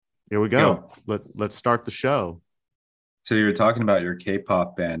Here we go. Let's start the show. So you were talking about your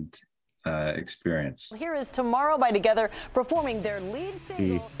K-pop band experience. Here is Tomorrow by Together performing their lead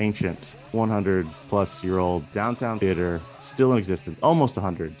single. The ancient 100-plus-year-old downtown theater, still in existence, almost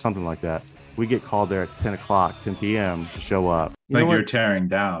 100, something like that. We get called there at 10 o'clock, 10 p.m. to show up. You're tearing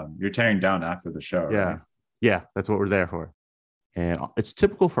down. You're tearing down after the show, yeah. Right? Yeah, that's what we're there for. And it's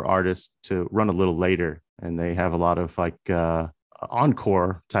typical for artists to run a little later, and they have a lot of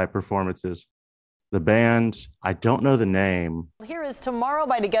encore type performances. The band, I don't know the name. Here is Tomorrow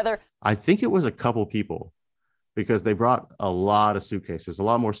by Together. I think it was a couple people because they brought a lot of suitcases, a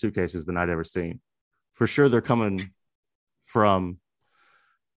lot more suitcases than I'd ever seen. For sure, they're coming from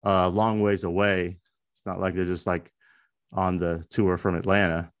a long ways away. It's not like they're just like on the tour from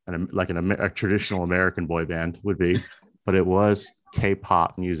Atlanta, and like a traditional American boy band would be, but it was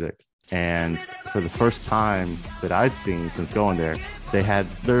K-pop music. And for the first time that I'd seen since going there, they had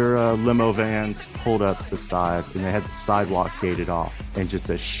their limo vans pulled up to the side, and they had the sidewalk gated off, and just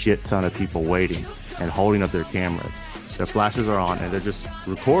a shit ton of people waiting and holding up their cameras. Their flashes are on, and they're just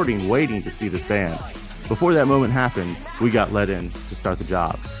recording, waiting to see this band. Before that moment happened, we got let in to start the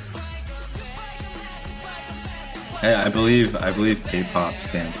job. Hey, I believe K-pop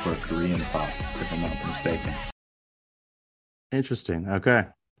stands for Korean pop, if I'm not mistaken. Interesting. Okay.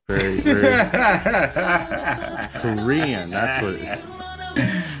 Very, very Korean. That's what it is.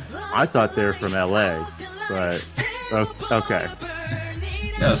 I thought they were from LA, but okay.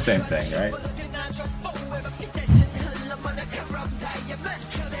 No, same thing, right?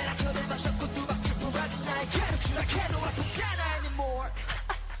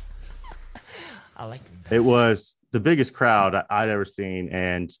 It was the biggest crowd I'd ever seen,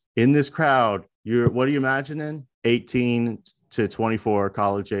 and in this crowd, what are you imagining? 18 to 24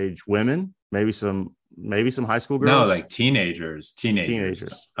 college age women, maybe some high school girls. No, like teenagers.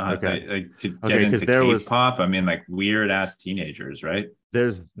 Okay. Like to get into K-pop, I mean, like weird ass teenagers, right?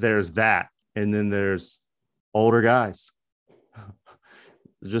 There's that, and then there's older guys,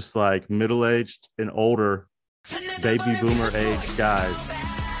 just like middle-aged and older, baby boomer age guys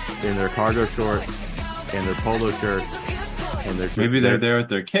in their cargo shorts and their polo shirts. And maybe they're there with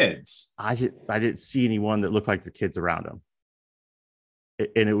their kids. I didn't see anyone that looked like their kids around them.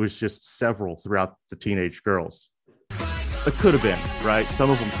 And it was just several throughout the teenage girls. It could have been, right?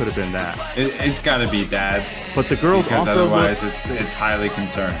 Some of them could have been that. It's got to be dads. But the girls because also otherwise it's highly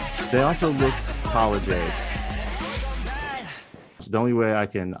concerning. They also looked college age. The only way I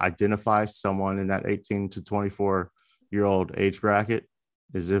can identify someone in that 18 to 24-year-old age bracket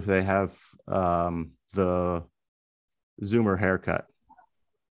is if they have the Zoomer haircut.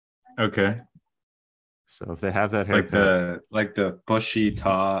 Okay. So if they have that haircut, like the bushy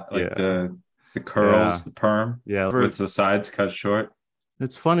top, the curls, the perm, with the sides cut short.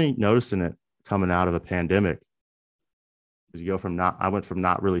 It's funny noticing it coming out of a pandemic. Because you go I went from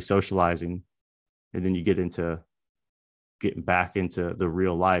not really socializing, and then you get into getting back into the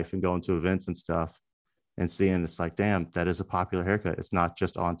real life and going to events and stuff, and seeing it's like, damn, that is a popular haircut. It's not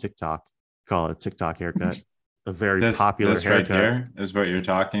just on TikTok. Call it a TikTok haircut. A very popular haircut. Right here is what you're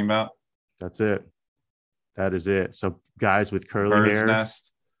talking about. That's it. That is it. So guys with curly hair,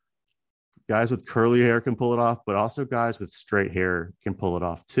 guys with curly hair can pull it off, but also guys with straight hair can pull it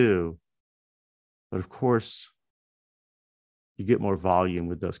off too. But of course, you get more volume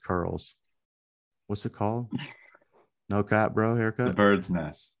with those curls. What's it called? No cap, bro, haircut? The bird's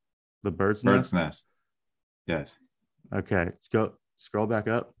nest. The bird's nest? Bird's nest. Yes. Okay. Let's go. Scroll back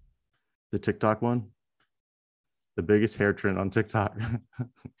up. The TikTok one. The biggest hair trend on TikTok.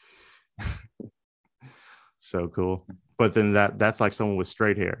 So cool. But then that's like someone with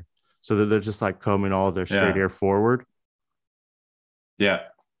straight hair. So they're just like combing all their straight hair forward. Yeah.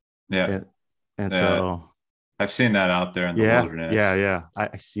 And so I've seen that out there in the wilderness. Yeah.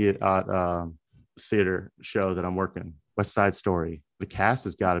 I see it at theater show that I'm working. West Side Story. The cast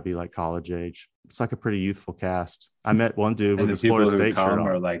has got to be like college age. It's like a pretty youthful cast. I met one dude with his Florida State shirt on.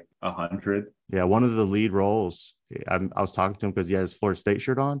 Are like 100. Yeah, one of the lead roles. I was talking to him because he had his Florida State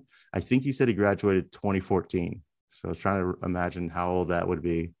shirt on. I think he said he graduated 2014. So I was trying to imagine how old that would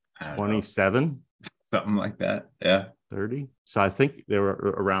be. 27? Something like that. Yeah. 30? So I think they were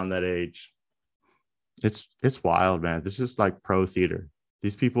around that age. It's wild, man. This is like pro theater.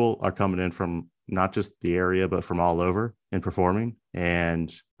 These people are coming in from not just the area, but from all over and performing.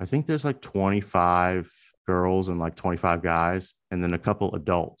 And I think there's like 25 girls and like 25 guys, and then a couple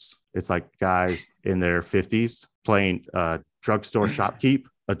adults. It's like guys in their 50s playing drugstore shopkeep,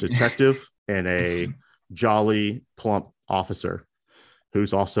 a detective, and a jolly, plump officer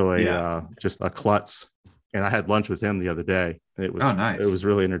who's also just a klutz. And I had lunch with him the other day. It was nice. It was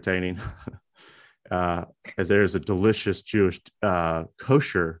really entertaining. There's a delicious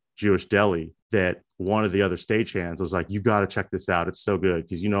kosher Jewish deli that one of the other stagehands was like, you got to check this out. It's so good,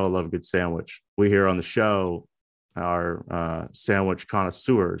 because I love a good sandwich. We here on the show are sandwich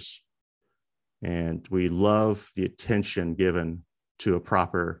connoisseurs, and we love the attention given to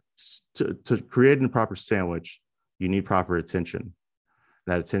to creating a proper sandwich. You need proper attention.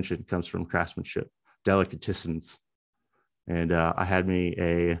 That attention comes from craftsmanship, delicatessens. And I had me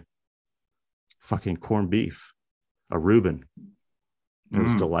a fucking corned beef, a Reuben. It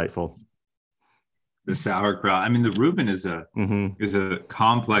was delightful. The sauerkraut. I mean, the Reuben is a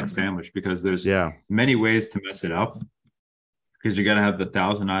complex sandwich, because there's many ways to mess it up. Because you got to have the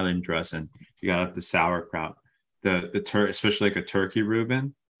Thousand Island dressing, you got to have the sauerkraut, especially like a turkey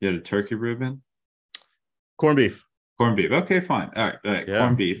Reuben. You had a turkey Reuben, corned beef. Corned beef. Okay, fine. All right. Yeah.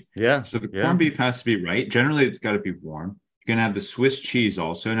 Corned beef. Yeah. So the corned beef has to be right. Generally, it's got to be warm. You're gonna have the Swiss cheese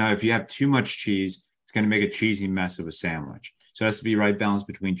also. Now, if you have too much cheese, it's gonna make a cheesy mess of a sandwich. So it has to be right balance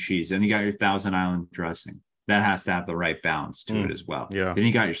between cheese. Then you got your Thousand Island dressing. That has to have the right balance to it as well. Yeah. Then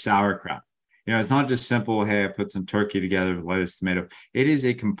you got your sauerkraut. It's not just simple, hey, I put some turkey together with lettuce, tomato. It is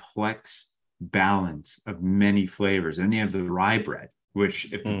a complex balance of many flavors. And you have the rye bread,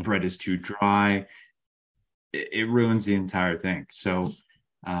 which if the bread is too dry, it ruins the entire thing. So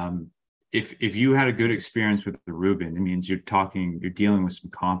if you had a good experience with the Reuben, it means you're dealing with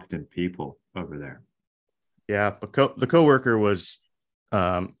some competent people over there. Yeah, but the coworker was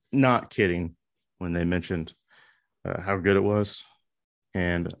not kidding when they mentioned how good it was,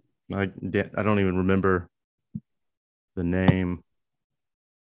 and I don't even remember the name.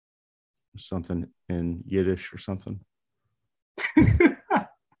 Something in Yiddish or something.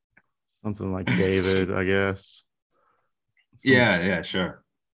 Something like David, I guess. Yeah, sure.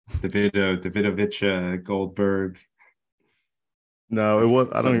 Davidovich Goldberg. No, it was.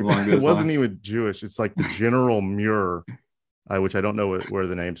 It wasn't even Jewish. It's like the General Muir, which I don't know where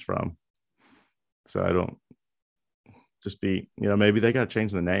the name's from. So I don't just be. Maybe they got to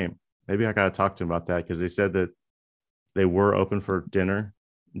change the name. Maybe I got to talk to them about that, because they said that they were open for dinner,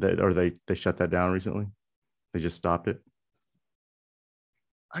 they shut that down recently. They just stopped it.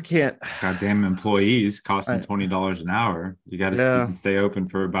 I can't. Goddamn employees costing $20 an hour. You got to stay open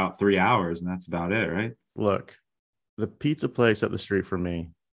for about 3 hours, and that's about it, right? Look, the pizza place up the street from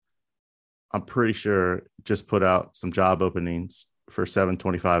me, I'm pretty sure just put out some job openings for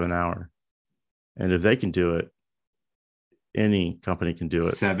 $7.25 an hour, and if they can do it, any company can do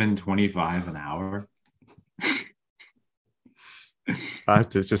it. $7.25 an hour. I have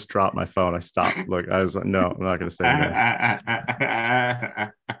to just drop my phone. I stopped. Look, I was like, no, I'm not going to say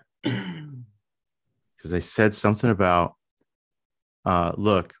that. Because they said something about,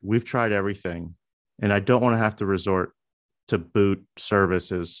 look, we've tried everything, and I don't want to have to resort to boot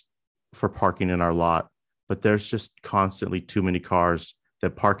services for parking in our lot, but there's just constantly too many cars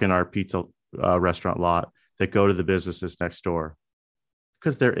that park in our pizza restaurant lot that go to the businesses next door,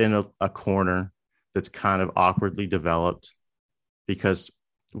 because they're in a corner that's kind of awkwardly developed. Because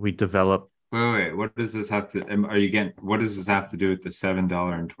we develop. Wait. What does this have to? What does this have to do with the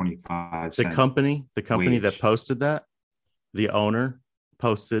 $7.25? The company that posted that, the owner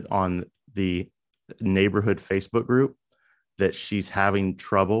posted on the neighborhood Facebook group that she's having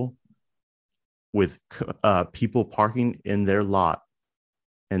trouble with people parking in their lot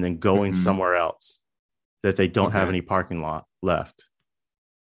and then going somewhere else, that they don't have any parking lot left.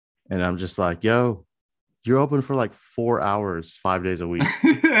 And I'm just like, yo, you're open for like 4 hours, 5 days a week.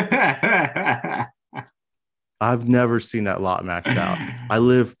 I've never seen that lot maxed out. I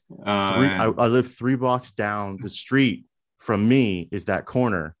live 3 blocks down the street from me is that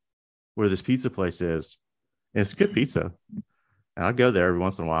corner where this pizza place is. And it's good pizza. And I go there every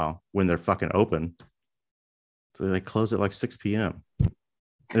once in a while when they're fucking open. So they close at like 6 p.m.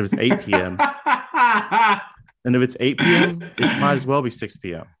 And if it's 8 p.m. and if it's 8 p.m., it might as well be 6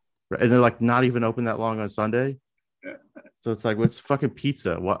 p.m. And they're like not even open that long on Sunday. So it's like, what's fucking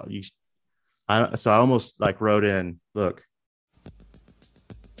pizza? So I almost like wrote in, look,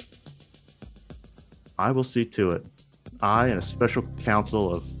 I will see to it. I and a special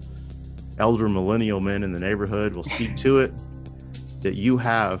council of elder millennial men in the neighborhood will see to it that you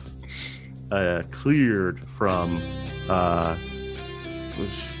have cleared from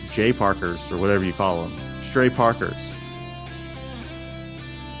J Parkers or whatever you call them, stray Parkers.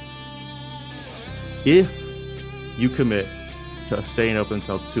 If you commit to staying open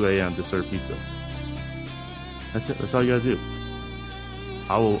until 2 a.m. to serve pizza. That's it. That's all you got to do.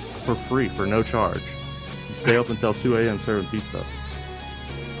 I will, for free, for no charge. You stay open until 2 a.m. serving pizza.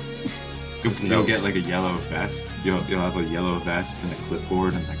 You'll get like a yellow vest. You'll have a yellow vest and a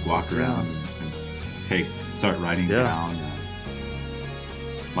clipboard and like walk around and start writing down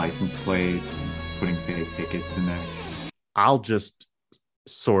license plates and putting fake tickets in there. I'll just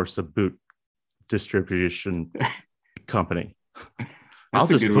source a boot distribution company. That's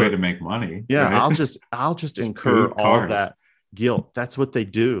a good way to make money. Yeah, right? I'll just incur all that guilt. That's what they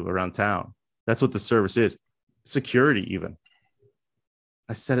do around town. That's what the service is. Security, even.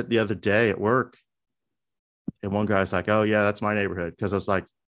 I said it the other day at work, and one guy's like, "Oh yeah, that's my neighborhood." Because I was like,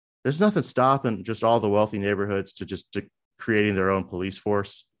 "There's nothing stopping just all the wealthy neighborhoods to creating their own police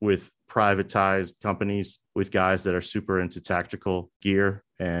force with privatized companies with guys that are super into tactical gear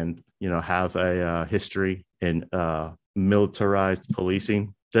and have a history in militarized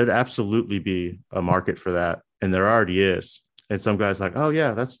policing. There'd absolutely be a market for that, and there already is." And some guy's like, "Oh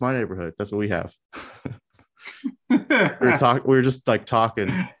yeah, that's my neighborhood. That's what we have." we were just like talking.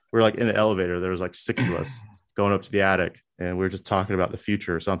 We were like in an elevator. There was like 6 of us going up to the attic, and we were just talking about the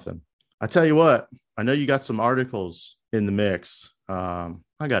future or something. I tell you what, I know you got some articles in the mix. I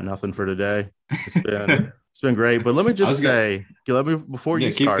got nothing for today. It's been great, but let me just say, before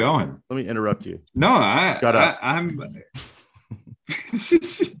you start, keep going. Let me interrupt you. No, I'm.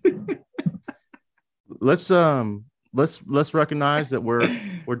 Let's recognize that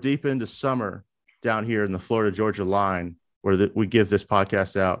we're deep into summer down here in the Florida Georgia line, where we give this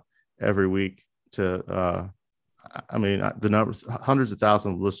podcast out every week to the numbers, hundreds of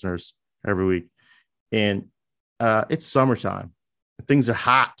thousands of listeners every week, and it's summertime. Things are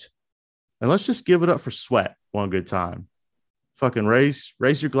hot, and let's just give it up for Sweat one good time. Fucking raise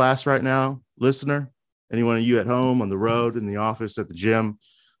your glass right now, listener. Anyone of you at home, on the road, in the office, at the gym,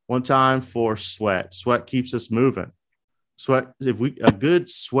 one time for Sweat. Sweat keeps us moving. Sweat. A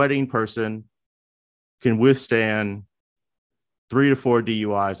good sweating person can withstand 3 to 4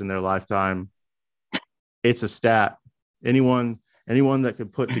 DUIs in their lifetime. It's a stat. Anyone that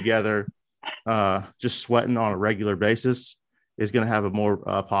could put together just sweating on a regular basis is going to have a more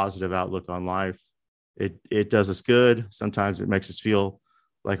positive outlook on life. It does us good. Sometimes it makes us feel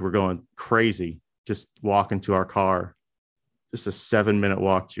like we're going crazy just walking to our car. Just a 7-minute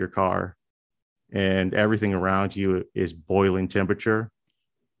walk to your car, and everything around you is boiling temperature.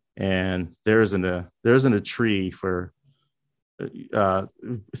 And there isn't a tree for 3,000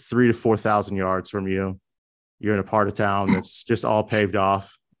 to 4,000 yards from you. You're in a part of town that's just all paved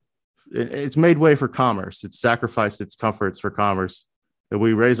off. It's made way for commerce. It's sacrificed its comforts for commerce. And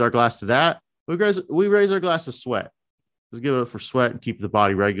we raise our glass to that. We raise our glass to Sweat. Let's give it up for Sweat and keep the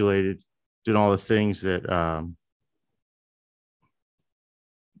body regulated, doing all the things that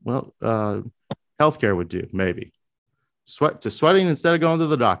healthcare would do. Maybe sweating instead of going to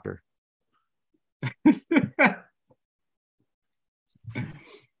the doctor.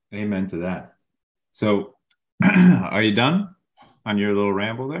 Amen to that. So, are you done on your little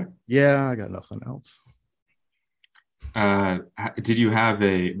ramble there? Yeah, I got nothing else. Did you have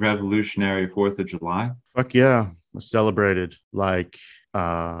a revolutionary 4th of July? Fuck yeah. I celebrated like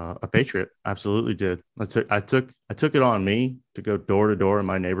a patriot. Absolutely did. I took it on me to go door to door in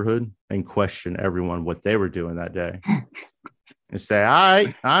my neighborhood and question everyone what they were doing that day. And say,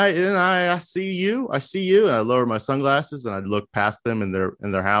 I see you. And I lower my sunglasses and I'd look past them in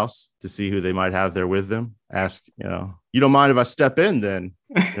their house to see who they might have there with them. Ask, you don't mind if I step in then?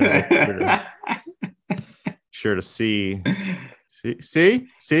 Sure to see.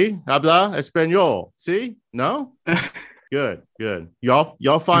 Habla español. See? No? Good.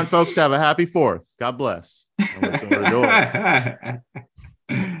 Y'all fine folks have a happy 4th. God bless.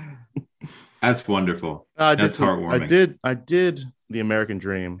 That's wonderful. That's heartwarming. I did the American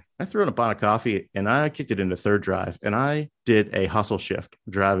dream. I threw in a pot of coffee and I kicked it into 3rd drive, and I did a hustle shift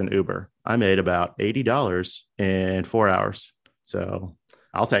driving Uber. I made about $80 in 4 hours. So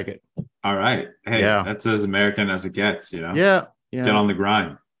I'll take it. All right. Hey, that's as American as it gets, Yeah. Get on the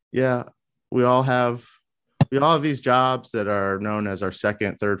grind. Yeah. We all have these jobs that are known as our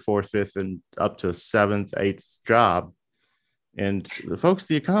 2nd, 3rd, 4th, 5th, and up to 7th, 8th job. And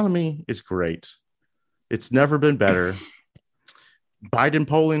the economy is great. It's never been better. Biden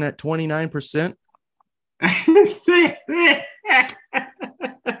polling at 29%.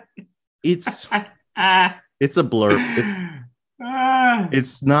 It's a blurb.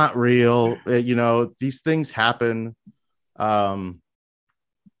 It's not real. These things happen.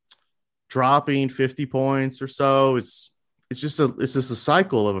 Dropping 50 points or so it's just a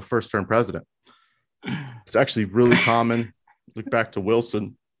cycle of a first-term president. It's actually really common. Look back to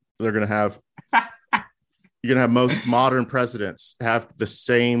Wilson. You're gonna have most modern presidents have the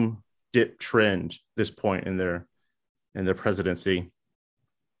same dip trend this point in their presidency.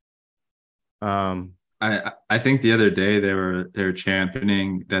 I think the other day they were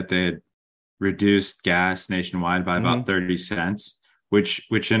championing that they had reduced gas nationwide by about 30 cents,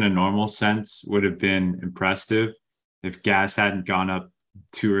 which in a normal sense would have been impressive if gas hadn't gone up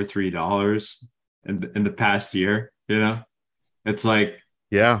 $2 or $3 in the past year. It's like,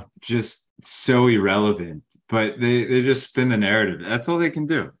 Yeah. just so irrelevant, but they just spin the narrative. That's all they can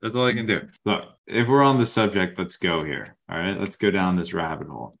do. Look, if we're on the subject, let's go here. All right, let's go down this rabbit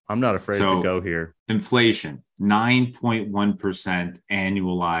hole. I'm not afraid to go here. Inflation, 9.1%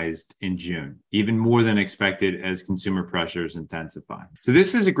 annualized in June, even more than expected as consumer pressures intensify. So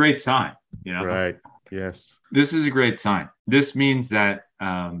this is a great sign, Right. Yes. This is a great sign. This means that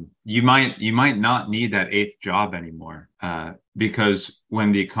you might not need that eighth job anymore, because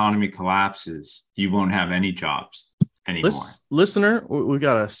when the economy collapses, you won't have any jobs anymore. Listener, we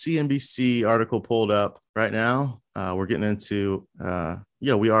got a CNBC article pulled up right now. We're getting into,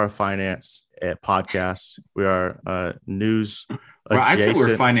 we are a finance podcast. We are news Well, I'd say adjacent.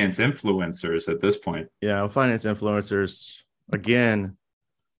 we're finance influencers at this point. Yeah, finance influencers. Again,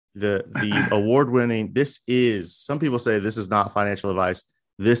 the award-winning. Some people say this is not financial advice.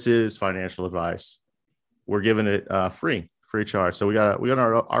 This is financial advice. We're giving it free charge. So we got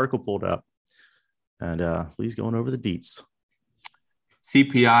our article pulled up, and please going over the deets.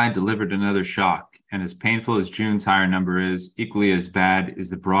 CPI delivered another shock, and as painful as June's higher number is, equally as bad is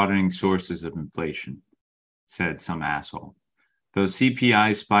the broadening sources of inflation, said some asshole. Though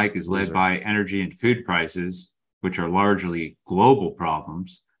CPI spike is led by energy and food prices, which are largely global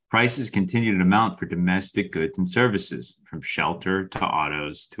problems, prices continue to mount for domestic goods and services, from shelter to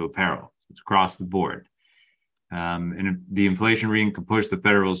autos to apparel. It's across the board. And the inflation reading could push the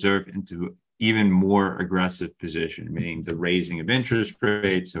Federal Reserve into even more aggressive position, meaning the raising of interest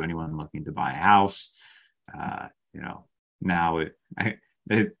rates. So anyone looking to buy a house, now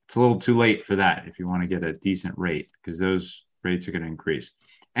it's a little too late for that if you want to get a decent rate, because those rates are going to increase.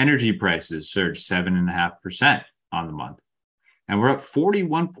 Energy prices surged 7.5% on the month, and we're up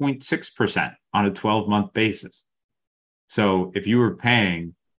 41.6% on a 12-month basis. So if you were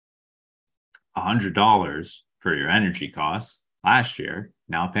paying $100 for your energy costs last year,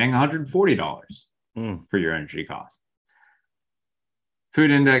 now paying $140 for your energy costs. Food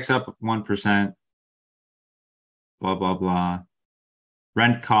index up 1%, blah, blah, blah.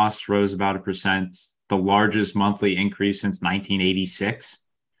 Rent costs rose about 1%, the largest monthly increase since 1986.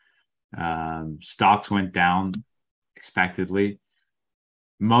 Stocks went down expectedly.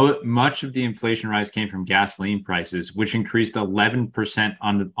 Much of the inflation rise came from gasoline prices, which increased 11%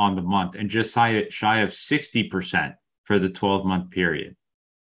 on the month and just shy of 60% for the 12-month period.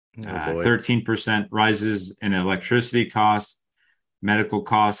 13% rises in electricity costs. Medical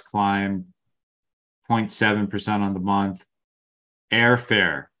costs climbed 0.7% on the month.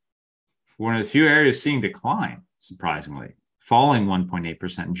 Airfare, one of the few areas seeing decline, surprisingly, falling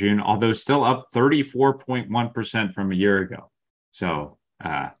 1.8% in June, although still up 34.1% from a year ago. So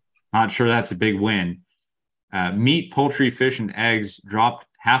not sure that's a big win. Meat, poultry, fish, and eggs dropped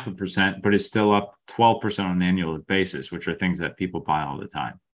 0.5%, but is still up 12% on an annual basis, which are things that people buy all the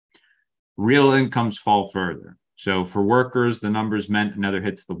time. Real incomes fall further. So for workers, the numbers meant another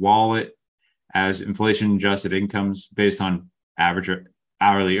hit to the wallet, as inflation-adjusted incomes based on average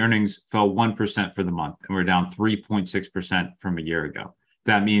hourly earnings fell 1% for the month, and we're down 3.6% from a year ago.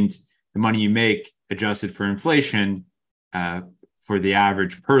 That means the money you make adjusted for inflation for the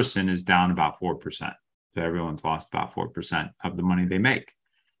average person is down about 4%. So everyone's lost about 4% of the money they make.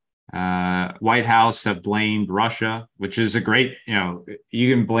 White House have blamed Russia, which is a great,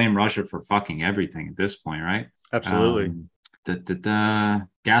 you can blame Russia for fucking everything at this point, right? Absolutely.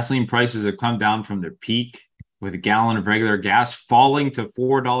 Gasoline prices have come down from their peak, with a gallon of regular gas falling to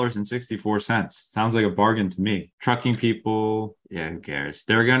 $4.64. Sounds like a bargain to me. Trucking people, who cares?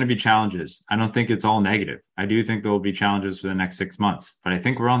 There are going to be challenges. I don't think it's all negative. I do think there will be challenges for the next 6 months, but I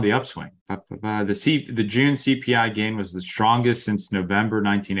think we're on the upswing. The June CPI gain was the strongest since November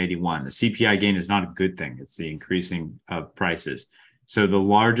 1981. The CPI gain is not a good thing. It's the increasing of prices. So the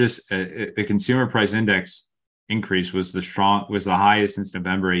largest, the consumer price index increase was the highest since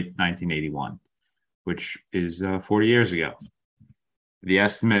November 8th, 1981. Which is 40 years ago. The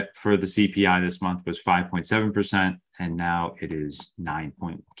estimate for the CPI this month was 5.7%, and now it is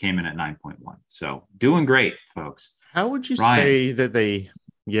came in at 9.1. So doing great, folks. How would you say that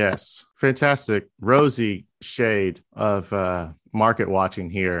yes, fantastic, rosy shade of market watching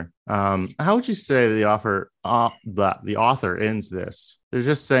here. How would you say the author ends this? They're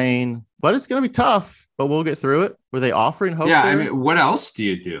just saying, but it's going to be tough, but we'll get through it. Were they offering hope? Yeah, there? I mean, what else do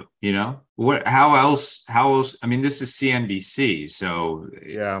you do? You know, how else? I mean, this is CNBC, so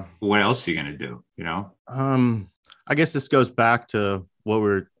yeah. What else are you going to do? You know? I guess this goes back to what we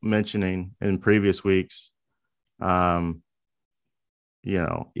were mentioning in previous weeks.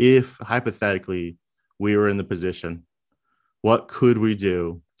 If hypothetically we were in the position, what could we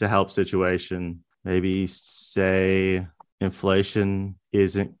do to help situation? Maybe say inflation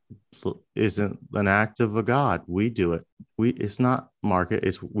isn't an act of a god. We do it. It's not market.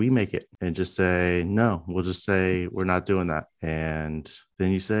 It's we make it. And just say no. We'll just say we're not doing that. And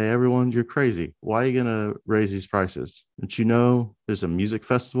then you say, everyone, you're crazy. Why are you gonna raise these prices? Don't you know there's a music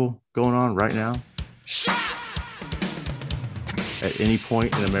festival going on right now? At any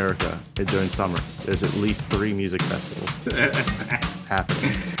point in America during summer, there's at least 3 music festivals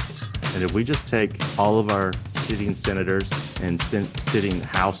happening. And if we just take all of our sitting senators and sitting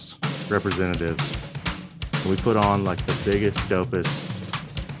House representatives, and we put on like the biggest, dopest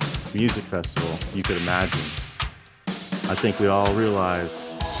music festival you could imagine, I think we all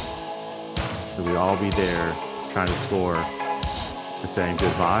realize that we all be there trying to score the same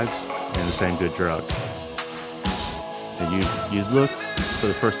good vibes and the same good drugs. And you look for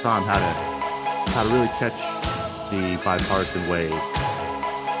the first time how to really catch the bipartisan wave.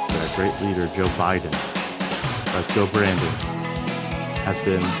 That great leader Joe Biden, let's go Brandon, has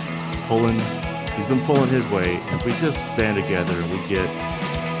been pulling. He's been pulling his weight. If we just band together and we get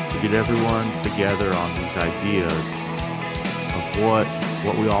everyone together on these ideas of what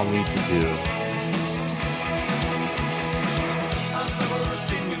we all need to do. I've never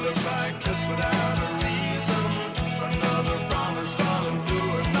seen you look like this without a reason. Another promise falling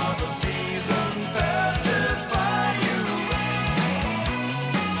through, another season passes by you.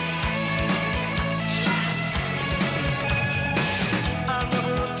 I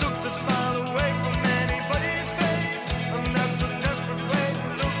never took the smile away from anybody's face, and that's a desperate way to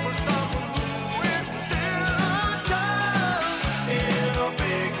look for someone who is still a child. In a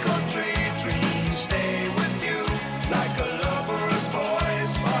big country, dreams stay with you like a lover's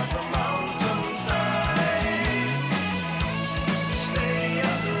voice past the mountainside. Stay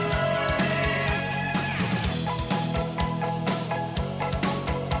alive.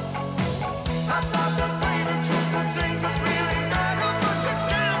 I thought that greater truth were things that really matter, but you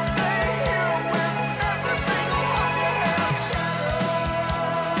can't stay here with every single one you have shattered.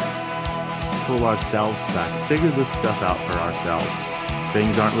 Pull ourselves back, figure this stuff out for ourselves.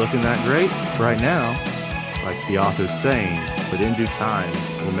 Things aren't looking that great right now, like the author's saying, but in due time,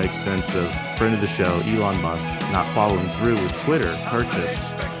 we'll make sense of friend of the show, Elon Musk, not following through with Twitter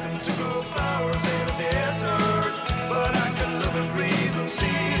purchase. Expecting to grow flowers in a desert, but I can live and breathe and see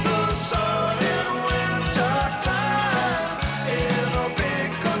the sun in winter time. In a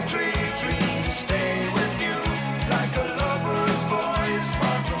big country, dreams stay with you like a lover's voice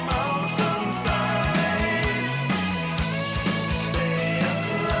past the mountainside. Stay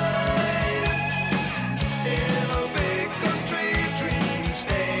alive. In a big country, dreams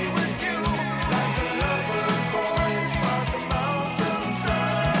stay with you like a lover's voice past the mountainside.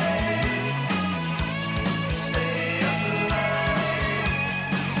 Stay alive.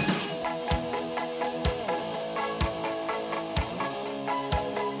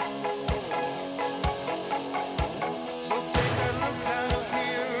 So take a look out of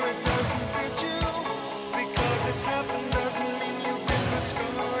here, it doesn't fit you. Because it's happened doesn't mean you've been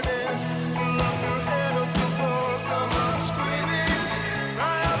discarded. Pull up your head off the floor, come up screaming.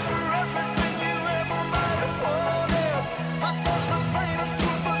 Cry out for everything you ever might have wanted. I thought the pain and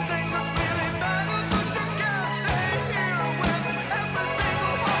truth were things that really matter, but you can't stay here with every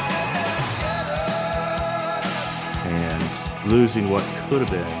single one you have shattered. And losing what could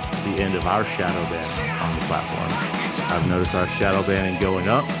have been the end of our shadow ban on the platform. I've noticed our shadow banning going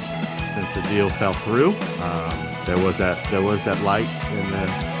up since the deal fell through. There was that light,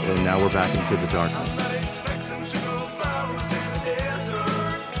 and now we're back into the darkness. Not expecting to grow flowers in a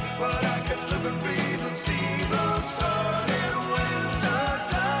desert, but I can live and breathe and see the sun in winter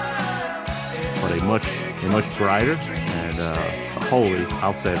time. But a much brighter and holy,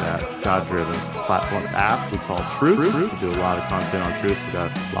 I'll say that, God-driven platform app we call Truth. We do a lot of content on Truth. We got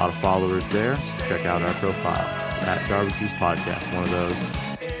a lot of followers there. Check out our profile at Garbage Juice Podcast, one of those.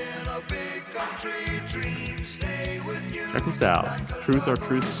 In a big country, dreams stay with you. Check us out. Truth, our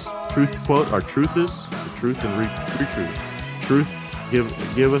truths. Truth quote, our truth is the truth and re-truth. Truth,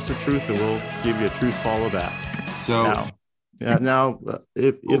 give us a truth and we'll give you a truth follow back. So Now,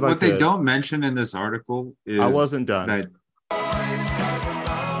 if I what they could, don't mention in this article is I wasn't done. that Voice past the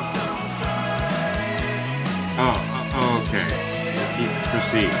mountainside. okay.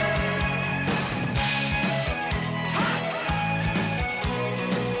 proceed.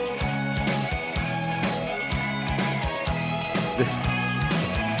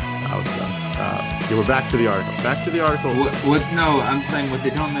 I was done. Yeah, we're back to the article. Back to the article. No, I'm saying what they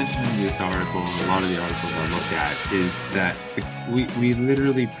don't mention in this article, a lot of the articles I look at, is that we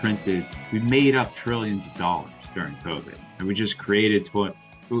literally we made up trillions of dollars during COVID, and we just created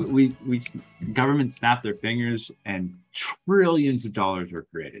we government snapped their fingers and trillions of dollars were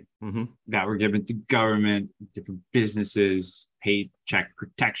created that were given to government, different businesses, paid check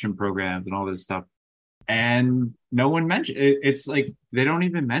protection programs, and all this stuff. And no one mentioned it. It's like they don't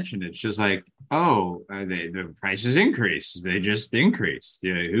even mention it. It's just like, oh, the prices increased. They just increased.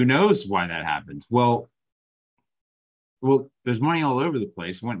 Yeah, who knows why that happens? Well, there's money all over the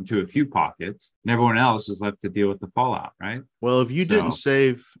place. Went into a few pockets, and everyone else is left to deal with the fallout, right? Well, if you didn't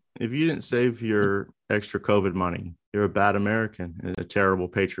save your extra COVID money, you're a bad American and a terrible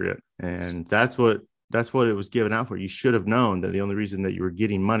patriot. And that's what it was given out for. You should have known that the only reason that you were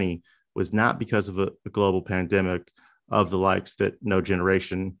getting money was not because of a global pandemic of the likes that no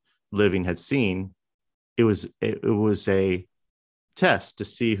generation living had seen. It was a test to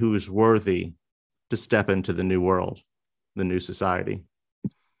see who is worthy to step into the new world, the new society.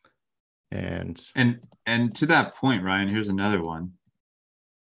 And to that point, Ryan, here's another one.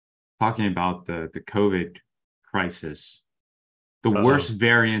 Talking about the COVID crisis. The worst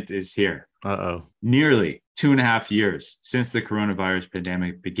variant is here. Nearly 2.5 years since the coronavirus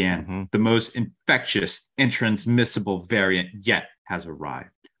pandemic began, the most infectious and transmissible variant yet has arrived.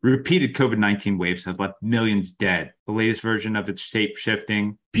 Repeated COVID-19 waves have left millions dead. The latest version of its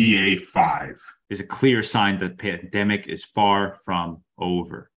shape-shifting BA5 is a clear sign that the pandemic is far from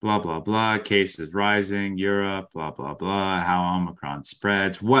over. Blah, blah, blah. Cases rising, Europe, blah, blah, blah. How Omicron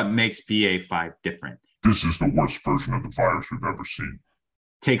spreads. What makes BA5 different? This is the worst version of the virus we've ever seen.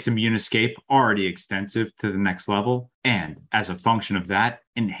 Takes immune escape already extensive to the next level, and as a function of that,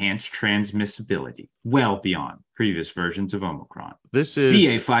 enhanced transmissibility well beyond previous versions of Omicron.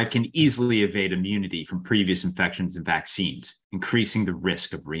 BA5 can easily evade immunity from previous infections and vaccines, increasing the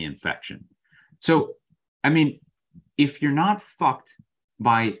risk of reinfection. So, I mean, if you're not fucked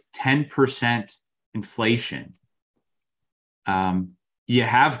by 10% inflation, you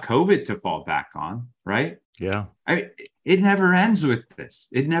have COVID to fall back on, right? Yeah. It never ends with this.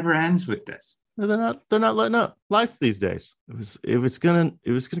 It never ends with this. No, they're not letting up life these days. If it's gonna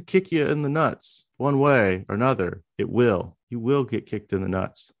kick you in the nuts one way or another, you will get kicked in the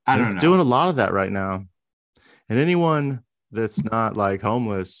nuts. It's doing a lot of that right now. And anyone that's not like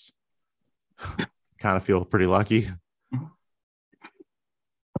homeless kind of feel pretty lucky,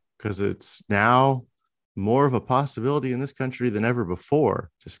 because it's now more of a possibility in this country than ever before,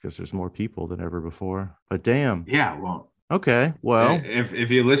 just because there's more people than ever before. But damn. Yeah, well. Okay, well. If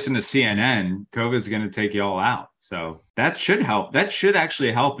you listen to CNN, COVID's going to take you all out. So that should help. That should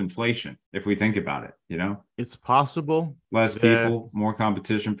actually help inflation if we think about it, you know? It's possible. Less people, more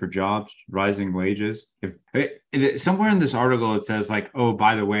competition for jobs, rising wages. Somewhere in this article, it says like, oh,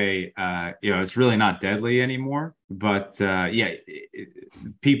 by the way, it's really not deadly anymore. But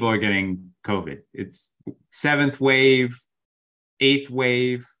people are getting COVID. It's 7th wave, 8th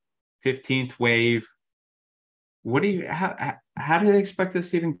wave, 15th wave. How do they expect us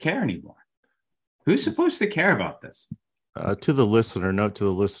to even care anymore? Who's supposed to care about this? To the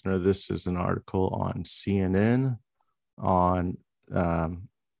listener, this is an article on CNN on the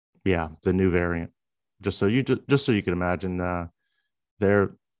new variant. Just so you can imagine,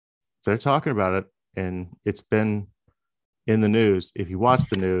 they're talking about it, and it's been in the news. If you watch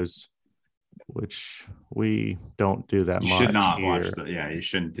the news, which we don't do that much. You should not here. watch you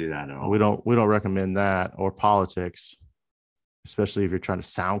shouldn't do that at all. We don't recommend that, or politics, especially if you're trying to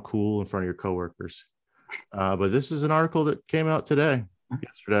sound cool in front of your coworkers. But this is an article that came out today,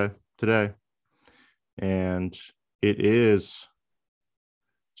 and it is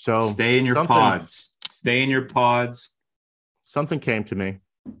so. Stay in your pods. Stay in your pods. Something came to me.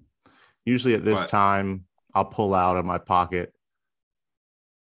 Usually at this time, I'll pull out of my pocket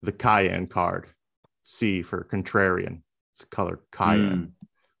the cayenne card, C for contrarian. It's colored cayenne.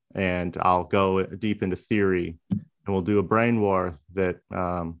 And I'll go deep into theory, and we'll do a brain war that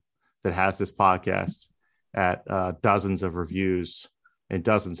has this podcast at dozens of reviews and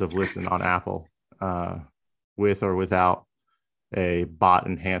dozens of listens on Apple, with or without a bot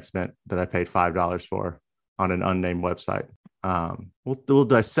enhancement that I paid $5 for on an unnamed website. We'll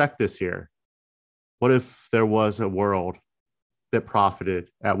dissect this here. What if there was a world that profited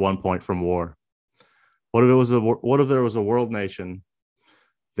at one point from war? What if there was a world nation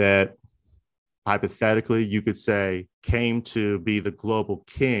that hypothetically, you could say, came to be the global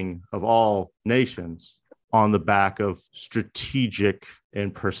king of all nations on the back of strategic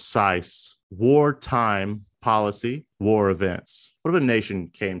and precise wartime policy, war events. What if a nation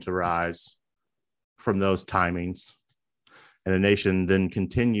came to rise from those timings, and a nation then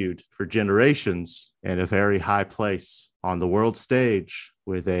continued for generations in a very high place on the world stage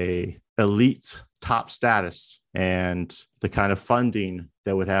with a elite top status and the kind of funding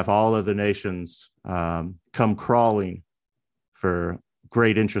that would have all other nations come crawling for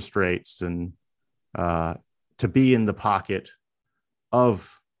great interest rates and to be in the pocket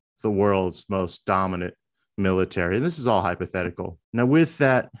of the world's most dominant military. And this is all hypothetical. Now, with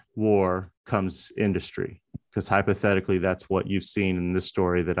that war comes industry, because hypothetically, that's what you've seen in this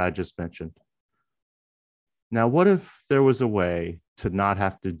story that I just mentioned. Now, what if there was a way to not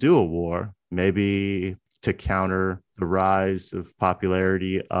have to do a war, maybe to counter the rise of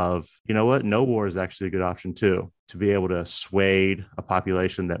popularity of, you know what, no war is actually a good option too, to be able to sway a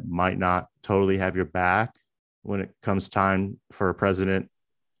population that might not totally have your back when it comes time for a president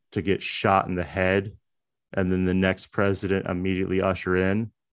to get shot in the head, and then the next president immediately usher in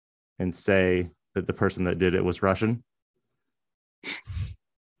and say that the person that did it was Russian.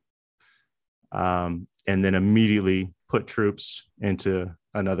 And then immediately put troops into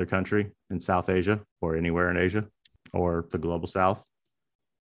another country in South Asia or anywhere in Asia or the global South.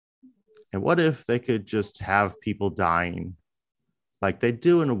 And what if they could just have people dying like they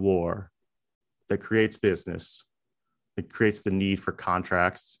do in a war that creates business, that creates the need for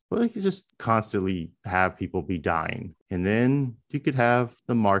contracts? Well, they could just constantly have people be dying. And then you could have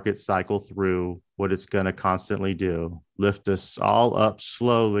the market cycle through what it's going to constantly do, lift us all up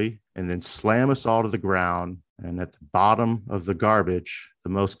slowly and then slam us all to the ground. And at the bottom of the garbage, the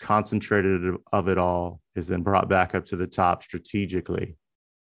most concentrated of it all is then brought back up to the top strategically.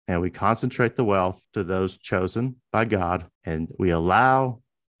 And we concentrate the wealth to those chosen by God. And we allow,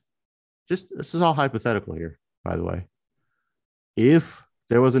 this is all hypothetical here, by the way. If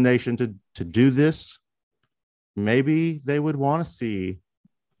there was a nation to do this, maybe they would want to see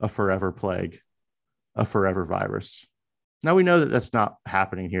a forever plague, a forever virus. Now, we know that that's not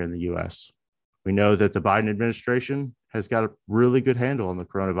happening here in the U.S. We know that the Biden administration has got a really good handle on the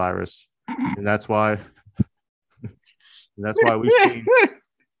coronavirus. And that's why we've seen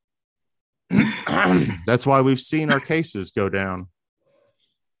that's why we've seen our cases go down.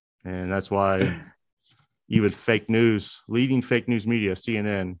 And that's why even leading fake news media,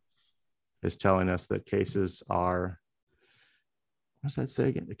 CNN, is telling us that cases are, what does that say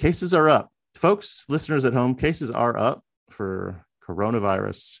again? The cases are up. Folks, listeners at home, cases are up for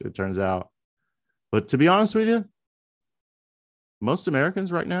coronavirus, it turns out. But to be honest with you, most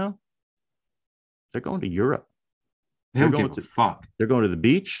Americans right now, they're going to Europe. They don't give a fuck. They're going to the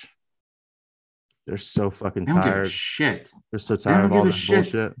beach. They're so fucking They don't tired. give a shit. They're so tired of all this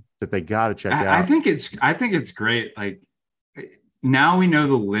bullshit that they got to check out. I think it's great. Like, now we know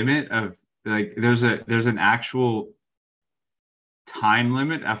the limit of, like, there's an actual time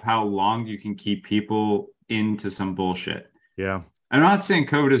limit of how long you can keep people into some bullshit. Yeah. I'm not saying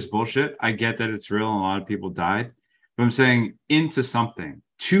COVID is bullshit. I get that it's real and a lot of people died, but I'm saying into something.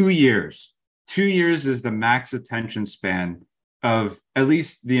 2 years. 2 years is the max attention span of at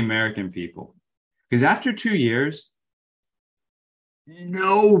least the American people. Because after 2 years,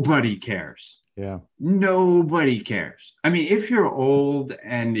 nobody cares. Yeah. Nobody cares. I mean, if you're old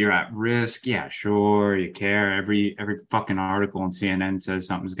and you're at risk, yeah, sure, you care. Every fucking article on CNN says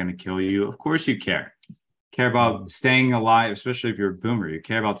something's going to kill you. Of course you care. Care about staying alive, especially if you're a boomer. You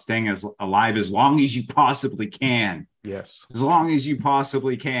care about staying alive as long as you possibly can. Yes. As long as you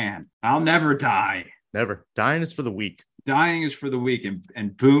possibly can. I'll never die. Never. Dying is for the weak. Dying is for the weak.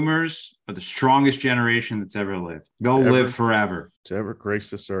 And boomers are the strongest generation that's ever lived. They'll live forever. To ever grace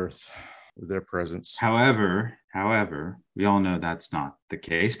this earth with their presence. However, we all know that's not the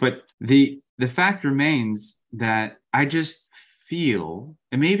case. But the fact remains that I just feel,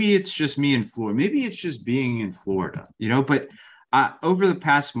 and maybe it's just me in Florida, maybe it's just being in Florida, but over the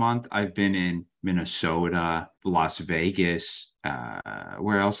past month, I've been in Minnesota, Las Vegas.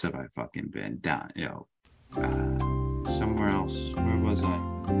 Where else have I fucking been? Down, somewhere else. Where was I?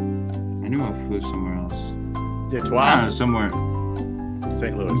 I knew I flew somewhere else. Somewhere.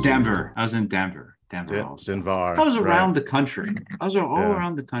 St. Louis. Denver. I was in Denver. Denver. I was around the country. I was all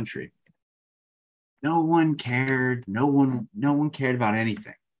around the country. No one cared. No one cared about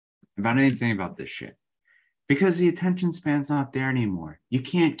anything about this shit, because the attention span's not there anymore. You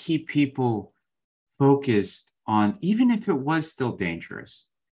can't keep people focused on, even if it was still dangerous,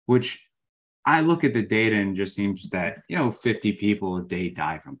 which I look at the data and it just seems that, 50 people a day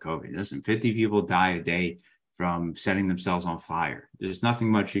die from COVID. Listen, 50 people die a day from setting themselves on fire. There's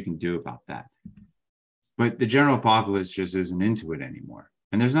nothing much you can do about that. But the general populace just isn't into it anymore.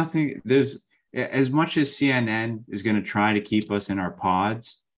 And there's as much as CNN is going to try to keep us in our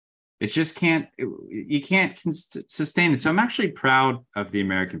pods, you can't sustain it. So I'm actually proud of the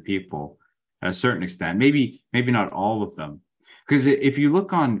American people at a certain extent, maybe not all of them. Because if you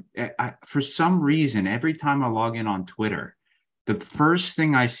look for some reason, every time I log in on Twitter, the first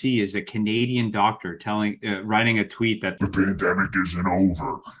thing I see is a Canadian doctor writing a tweet that The pandemic isn't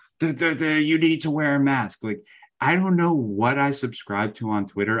over. you need to wear a mask. Like, I don't know what I subscribe to on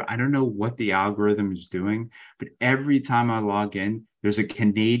Twitter. I don't know what the algorithm is doing, but every time I log in, there's a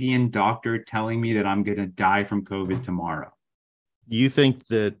Canadian doctor telling me that I'm going to die from COVID tomorrow. You think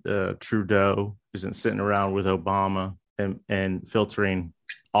that Trudeau isn't sitting around with Obama and filtering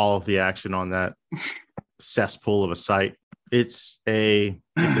all of the action on that cesspool of a site? It's a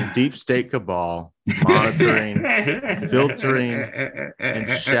deep state cabal monitoring, filtering, and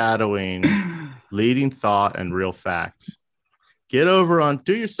shadowing leading thought and real fact. Do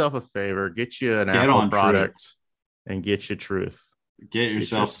yourself a favor, get you an Apple product and get you truth. Get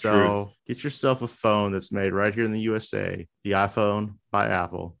yourself truth. Get yourself a phone that's made right here in the USA, the iPhone by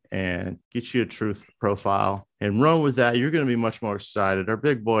Apple, and get you a truth profile and run with that. You're going to be much more excited. Our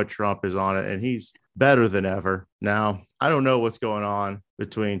big boy Trump is on it, and he's better than ever. Now, I don't know what's going on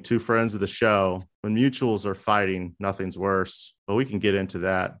between two friends of the show. When mutuals are fighting, nothing's worse, but we can get into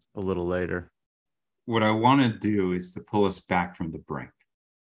that a little later. What I want to do is to pull us back from the brink.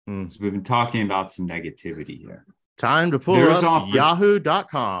 So we've been talking about some negativity here. Time to pull up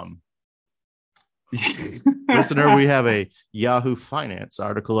yahoo.com. Listener, we have a Yahoo Finance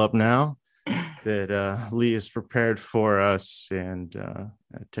article up now that Lee has prepared for us, and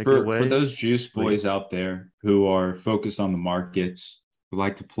take it away. For those juice boys out there who are focused on the markets, who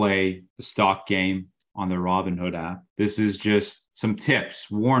like to play the stock game on the Robinhood app, this is just some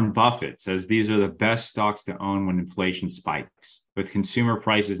tips. Warren Buffett says these are the best stocks to own when inflation spikes. With consumer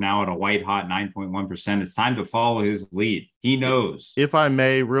prices now at a white hot 9.1%, it's time to follow his lead. He knows. If I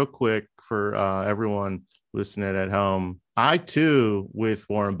may, real quick, for everyone listening at home, I too, with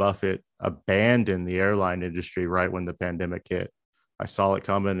Warren Buffett, abandoned the airline industry right when the pandemic hit. I saw it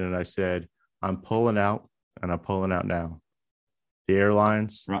coming and I said, I'm pulling out, and I'm pulling out now. The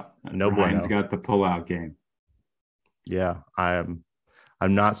airlines, no bueno. Ryan's got the pull-out game. Yeah, I'm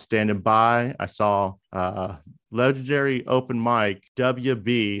not standing by. I saw legendary open mic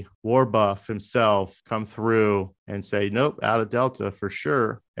WB Warbuff himself come through and say, nope, out of Delta for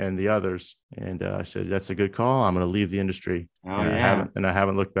sure, and the others. And I said, that's a good call. I'm going to leave the industry. I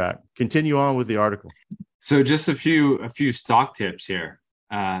haven't looked back. Continue on with the article. So just a few stock tips here.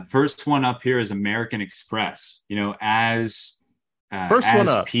 First one up here is American Express. First one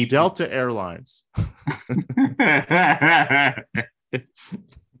up, Delta Airlines.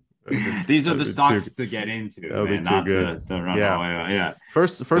 These are the stocks to get into. That'll be too good. To run away. Yeah.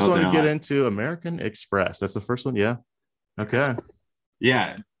 First one to get into, American Express. That's the first one. Yeah. Okay.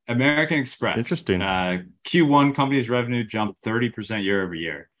 Yeah. American Express. Interesting. Q1 company's revenue jumped 30% year over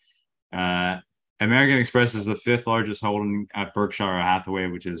year. American Express is the fifth largest holding at Berkshire Hathaway,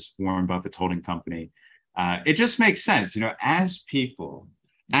 which is Warren Buffett's holding company. It just makes sense,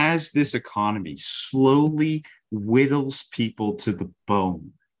 as this economy slowly whittles people to the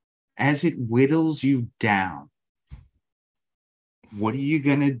bone, as it whittles you down, what are you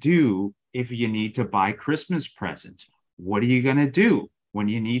going to do if you need to buy Christmas presents? What are you going to do when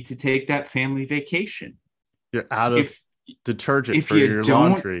you need to take that family vacation? You're out of detergent for your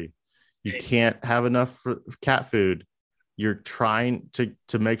laundry. You can't have enough for cat food. You're trying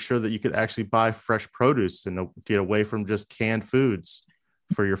to make sure that you could actually buy fresh produce and get away from just canned foods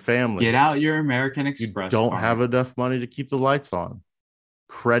for your family. Get out your American Express. You don't have enough money to keep the lights on.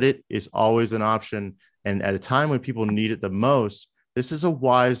 Credit is always an option. And at a time when people need it the most, this is a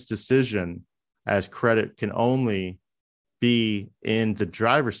wise decision, as credit can only be in the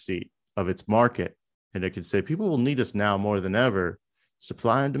driver's seat of its market. And it can say, people will need us now more than ever.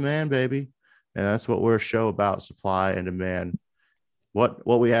 Supply and demand, baby. And that's what we're a show about, supply and demand. What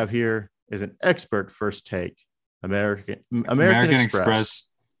we have here is an expert first take. American Express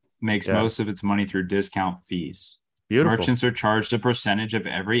makes most of its money through discount fees. Beautiful. Merchants are charged a percentage of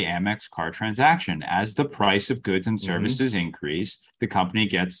every Amex card transaction. As the price of goods and services increase, the company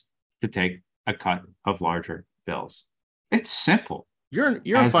gets to take a cut of larger bills. It's simple. You're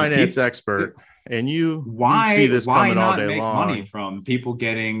a finance expert, and you see this coming all day long. Why not make money from people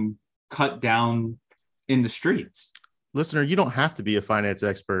getting cut down in the streets? Listener, you don't have to be a finance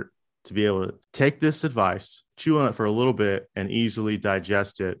expert. to be able to take this advice, chew on it for a little bit, and easily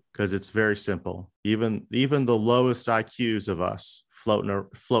digest it, because it's very simple. Even the lowest IQs of us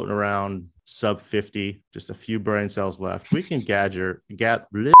floating around sub 50, just a few brain cells left. We can gather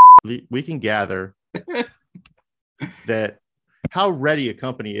that how ready a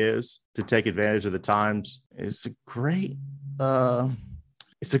company is to take advantage of the times is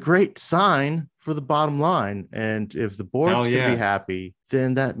it's a great sign for the bottom line. And if the board's going to be happy,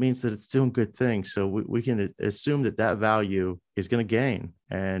 then that means that it's doing good things. So we can assume that value is going to gain.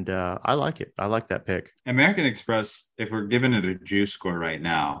 And I like it. I like that pick. American Express, if we're giving it a juice score right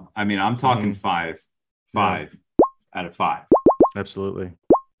now, I mean, I'm talking five out of 5. Absolutely.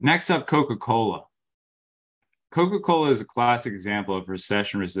 Next up, Coca-Cola. Coca-Cola is a classic example of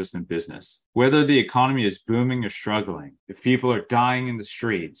recession-resistant business. Whether the economy is booming or struggling, if people are dying in the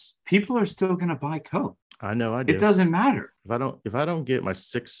streets, people are still going to buy Coke. I know I do. It doesn't matter. If I don't get my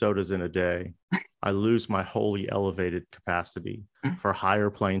 6 sodas in a day, I lose my wholly elevated capacity for higher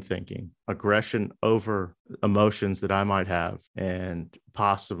plane thinking, aggression over emotions that I might have, and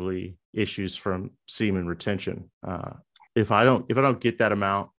possibly issues from semen retention. If I don't get that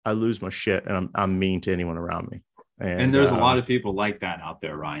amount, I lose my shit, and I'm mean to anyone around me. And there's a lot of people like that out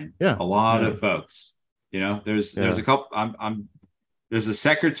there, Ryan. Yeah, a lot of folks. You know, there's a couple. There's a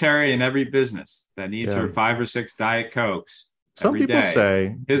secretary in every business that needs her 5 or 6 Diet Cokes. Some people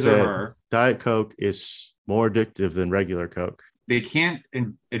say his or her Diet Coke is more addictive than regular Coke. They can't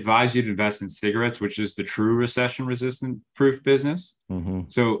advise you to invest in cigarettes, which is the true recession-resistant proof business. Mm-hmm.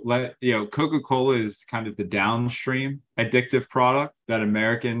 So Coca-Cola is kind of the downstream addictive product that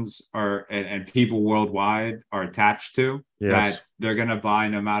Americans are and people worldwide are attached to. Yes. That they're gonna buy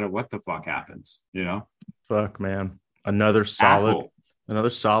no matter what the fuck happens. You know, fuck, man. Another solid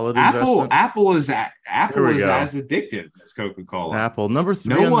investment. Apple is as addictive as Coca-Cola. Apple number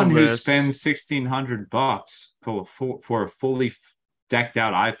 3. No one who spends $1,600 for a fully decked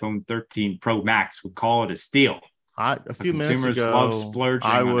out iPhone 13 Pro Max would call it a steal. A few minutes ago, consumers love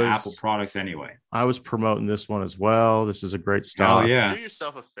splurging on Apple products anyway. I was promoting this one as well. This is a great stock. Yeah. Do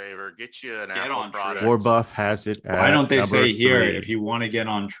yourself a favor, get you an Apple product. Warbuff has it. Why don't they say 3. here, if you want to get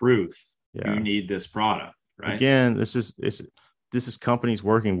on truth, you need this product, right? Again, this is companies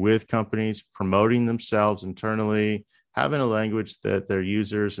working with companies, promoting themselves internally, having a language that their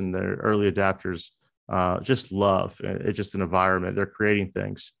users and their early adapters just love. It's just an environment. They're creating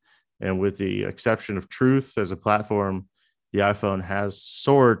things. And with the exception of Truth as a platform, the iPhone has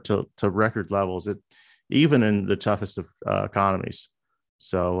soared to record levels, even in the toughest of economies.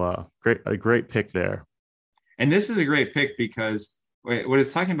 So a great pick there. And this is a great pick because what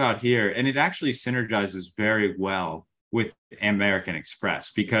it's talking about here, and it actually synergizes very well with American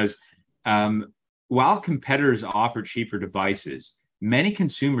Express, because while competitors offer cheaper devices, many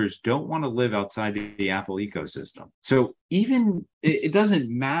consumers don't want to live outside the Apple ecosystem. So even it doesn't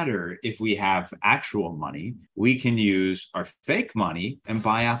matter if we have actual money, we can use our fake money and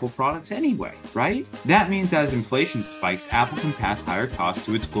buy Apple products anyway, right? That means as inflation spikes, Apple can pass higher costs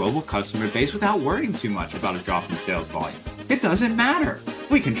to its global customer base without worrying too much about a drop in sales volume. It doesn't matter.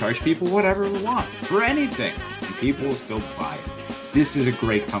 We can charge people whatever we want for anything, and people will still buy it. This is a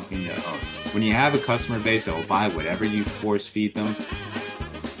great company to own. When you have a customer base that will buy whatever you force feed them,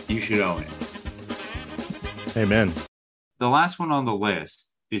 you should own it. Amen. The last one on the list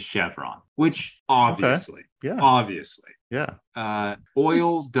is Chevron, which obviously,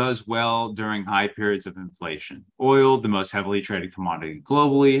 oil does well during high periods of inflation. Oil, the most heavily traded commodity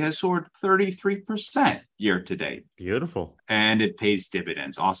globally, has soared 33% year to date. Beautiful. And it pays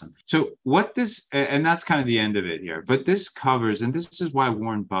dividends. Awesome. So and that's kind of the end of it here, but this covers, and this is why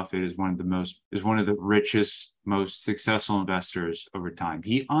Warren Buffett is one of the richest, most successful investors over time.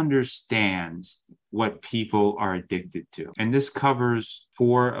 He understands what people are addicted to. And this covers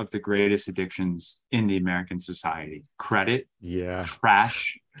 4 of the greatest addictions in the American society: credit,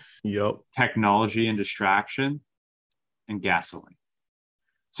 trash, technology and distraction, and gasoline.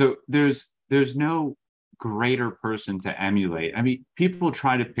 So there's no greater person to emulate. I mean, people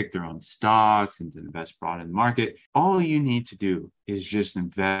try to pick their own stocks and to invest broad in the market. All you need to do is just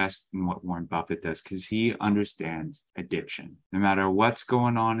invest in what Warren Buffett does, because he understands addiction. No matter what's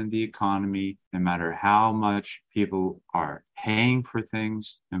going on in the economy, no matter how much people are paying for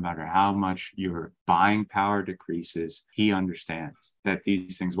things, no matter how much your buying power decreases, he understands that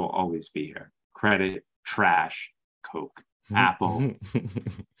these things will always be here. Credit, trash, Coke, Apple,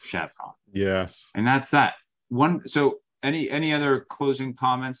 Chevron. Yes. And that's that. So any other closing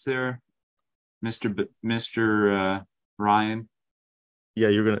comments there, Mr. Ryan? Yeah,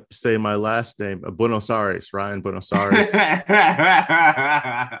 you're gonna say my last name, Buenos Aires, Ryan Buenos Aires.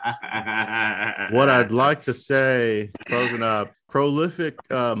 What I'd like to say, closing up, prolific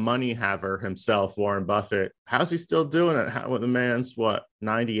money haver himself, Warren Buffett. How's he still doing it? The man's what,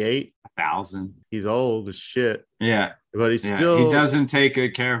 98? 1,000. He's old as shit. Yeah. But he's Yeah. still, He doesn't take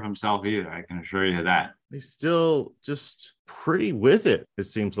good care of himself either. I can assure you that. he's still just pretty with it. It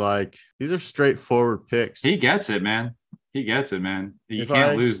seems like these are straightforward picks. He gets it, man. He gets it, man. You If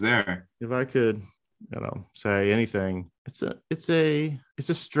can't I- lose there. If I could, say anything, it's a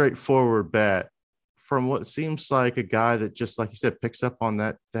straightforward bet from what seems like a guy that, just like you said, picks up on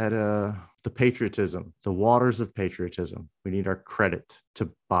the patriotism, the waters of patriotism. We need our credit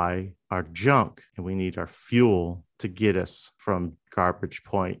to buy our junk, and we need our fuel to get us from garbage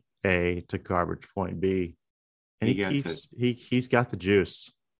point A to garbage point B. And He gets he's got the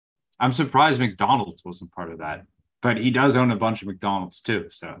juice. I'm surprised McDonald's wasn't part of that, but he does own a bunch of McDonald's too,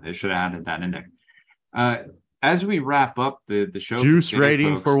 so they should have added that in there. As we wrap up the show, Juice today,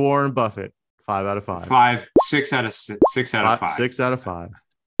 rating folks, for Warren Buffett, 5 out of 5. 6 out of 6 out of 5. 6 out of 5.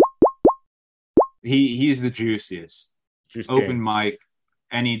 He's the juiciest. Juice Open King. mic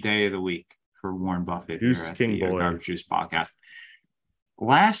any day of the week for Warren Buffett Juice here at King the boy. Garbage Juice podcast.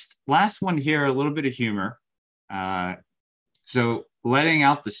 Last one here, a little bit of humor. So letting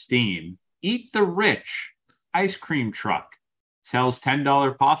out the steam. Eat the Rich ice cream truck sells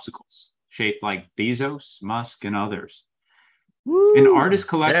 $10 popsicles shaped like Bezos, Musk, and others. Woo! An artist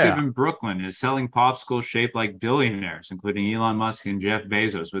collective Yeah. in Brooklyn is selling popsicles shaped like billionaires, including Elon Musk and Jeff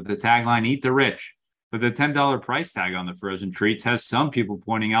Bezos, with the tagline "Eat the Rich." But the $10 price tag on the frozen treats has some people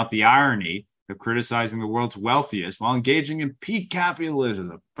pointing out the irony of criticizing the world's wealthiest while engaging in peak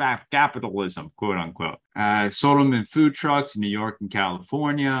capitalism, quote unquote. Sold them in food trucks in New York and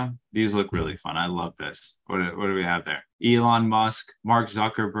California. These look really fun. I love this. What do we have there? Elon Musk, Mark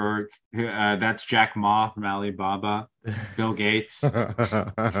Zuckerberg. That's Jack Ma from Alibaba. Bill Gates. The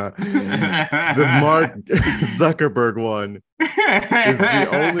Mark Zuckerberg one is the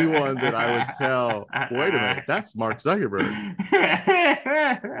only one that I would tell. Wait a minute, that's Mark Zuckerberg.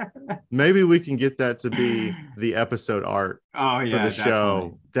 Maybe we can get that to be the episode art Oh for yeah, the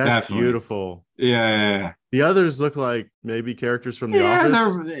show. That's Definitely. beautiful. Yeah. The others look like maybe characters from The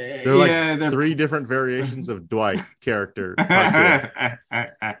Office. They're like 3 different variations of Dwight character. cartoon.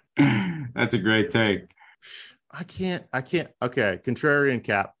 That's a great take. I can't. Okay, contrarian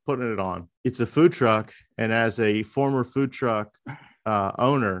cap, putting it on. It's a food truck, and as a former food truck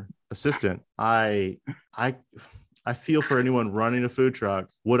owner, assistant, I feel for anyone running a food truck.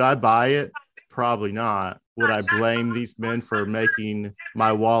 Would I buy it? Probably not. Would I blame these men for making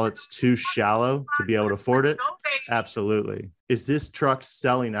my wallets too shallow to be able to afford it? Absolutely. Is this truck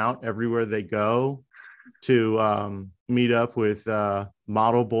selling out everywhere they go to meet up with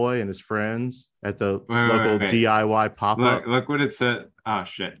Model Boy and his friends at the local DIY pop-up? Look what it said. Oh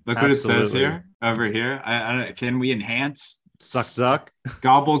shit! Look what it says Absolutely. here. Over here. I can we enhance? Suck.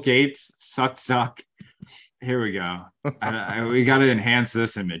 Gobble Gates suck. Here we go. We got to enhance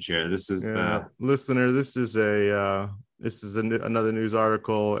this image here. This is the listener. This is another news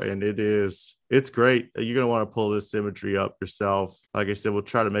article, and it's great. You're gonna want to pull this imagery up yourself. Like I said, we'll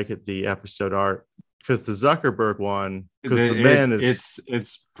try to make it the episode art, because the Zuckerberg one, because the man is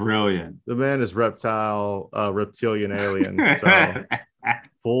it's brilliant. The man is reptilian alien. So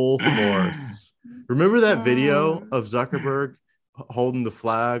full force. Remember that video of Zuckerberg holding the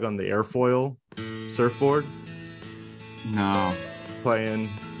flag on the airfoil surfboard, No. playing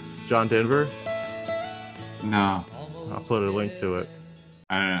John Denver? No. I'll put a link to it.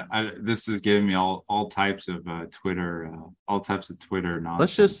 This is giving me all types of Twitter nonsense.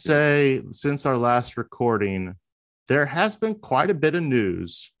 Let's just say, since our last recording, there has been quite a bit of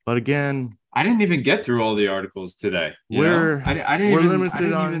news. But again, I didn't even get through all the articles today. We're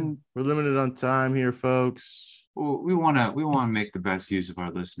limited on time here, folks. We want to make the best use of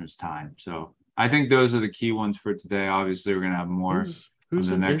our listeners' time. So I think those are the key ones for today. Obviously, we're gonna have more on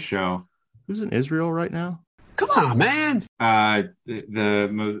the next show. Who's in Israel right now? Come on, man.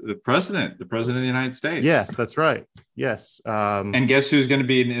 The president of the United States. Yes, that's right. Yes. And guess who's going to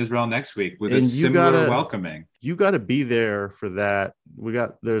be in Israel next week with a And similar welcoming? You got to be there for that. We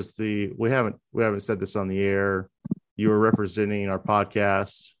haven't said this on the air. You were representing our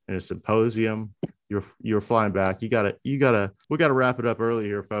podcast in a symposium. You're flying back. We gotta wrap it up early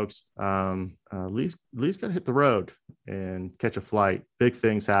here, folks. Lee's got to hit the road, and catch a flight. Big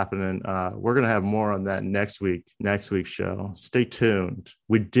things happening. We're gonna have more on that next week's show. Stay tuned.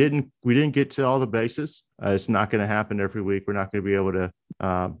 We didn't get to all the bases. It's not going to happen every week. We're not going to be able to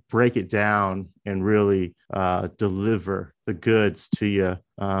break it down and really deliver the goods to you.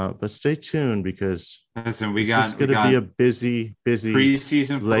 But stay tuned, because listen, it's going to be a busy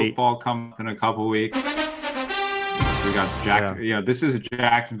preseason late football coming in a couple weeks. We got Jackson. Yeah, this is a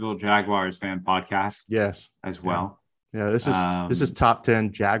Jacksonville Jaguars fan podcast. Yes, as well. Yeah, this is top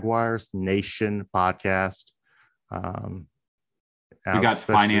 10 Jaguars Nation podcast. We got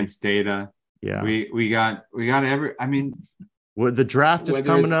finance data. Yeah, we got every. I mean, well, the draft is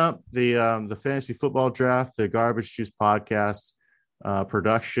coming up. The fantasy football draft. The Garbage Juice Podcast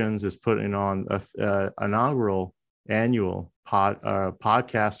Productions is putting on a inaugural annual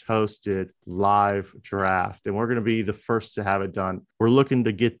podcast hosted live draft, and we're going to be the first to have it done. We're looking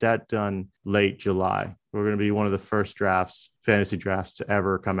to get that done late July. We're going to be one of the first fantasy drafts to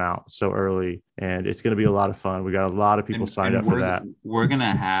ever come out so early, and it's going to be a lot of fun. We got a lot of people signed up for that. We're going to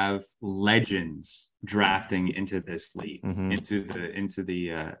have legends drafting into this league, into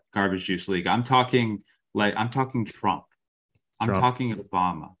the Garbage Juice League. I'm talking Trump. I'm talking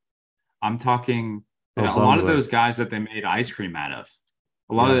Obama. I'm talking a lot of those guys that they made ice cream out of.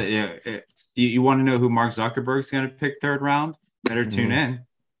 A lot of you want to know who Mark Zuckerberg's going to pick third round? Better tune in.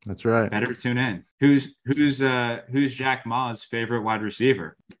 That's right. Better tune in. Who's Jack Ma's favorite wide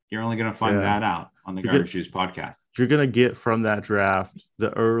receiver? You're only going to find that out on the Garbage Juice podcast. You're going to get from that draft the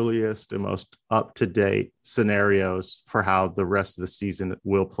earliest and most up-to-date scenarios for how the rest of the season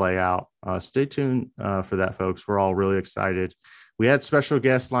will play out. Stay tuned for that, folks. We're all really excited. We had special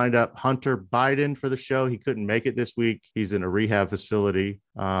guests lined up. Hunter Biden for the show. He couldn't make it this week. He's in a rehab facility.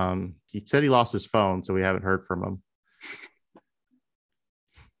 He said he lost his phone, so we haven't heard from him.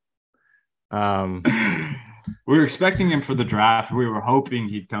 We were expecting him for the draft. We were hoping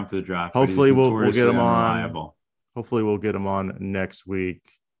he'd come for the draft. Hopefully we'll get him on. Hopefully we'll get him on next week.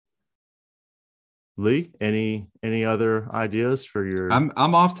 Lee, any other ideas for your?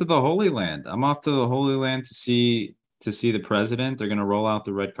 I'm off to the Holy Land. I'm off to the Holy Land to see the president. They're gonna roll out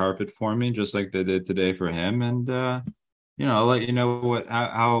the red carpet for me, just like they did today for him. And I'll let you know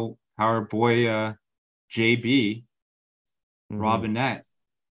how our boy JB Robinette,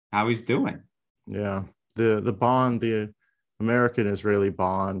 how he's doing. Yeah. The bond, the American-Israeli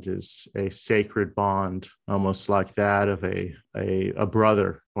bond, is a sacred bond, almost like that of a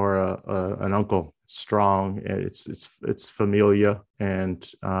brother or an uncle. Strong. It's familia, and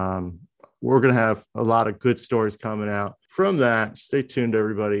we're gonna have a lot of good stories coming out from that. Stay tuned,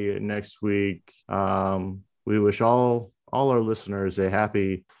 everybody. Next week, we wish all our listeners a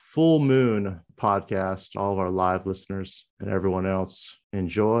happy full moon podcast. All of our live listeners and everyone else,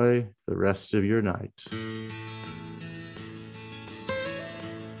 enjoy the rest of your night.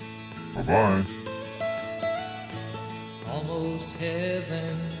 Bye-bye. Almost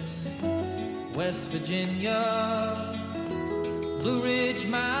heaven, West Virginia, Blue Ridge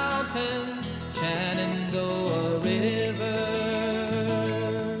Mountains, Shenandoah River.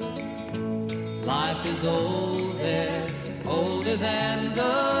 Life is old there, older than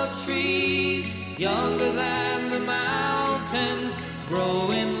the trees, younger than the mountains,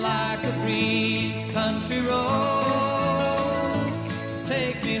 growing like a breeze. Country roads,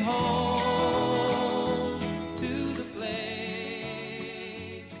 take me home to the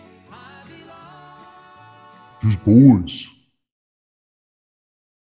place I belong. Just boys.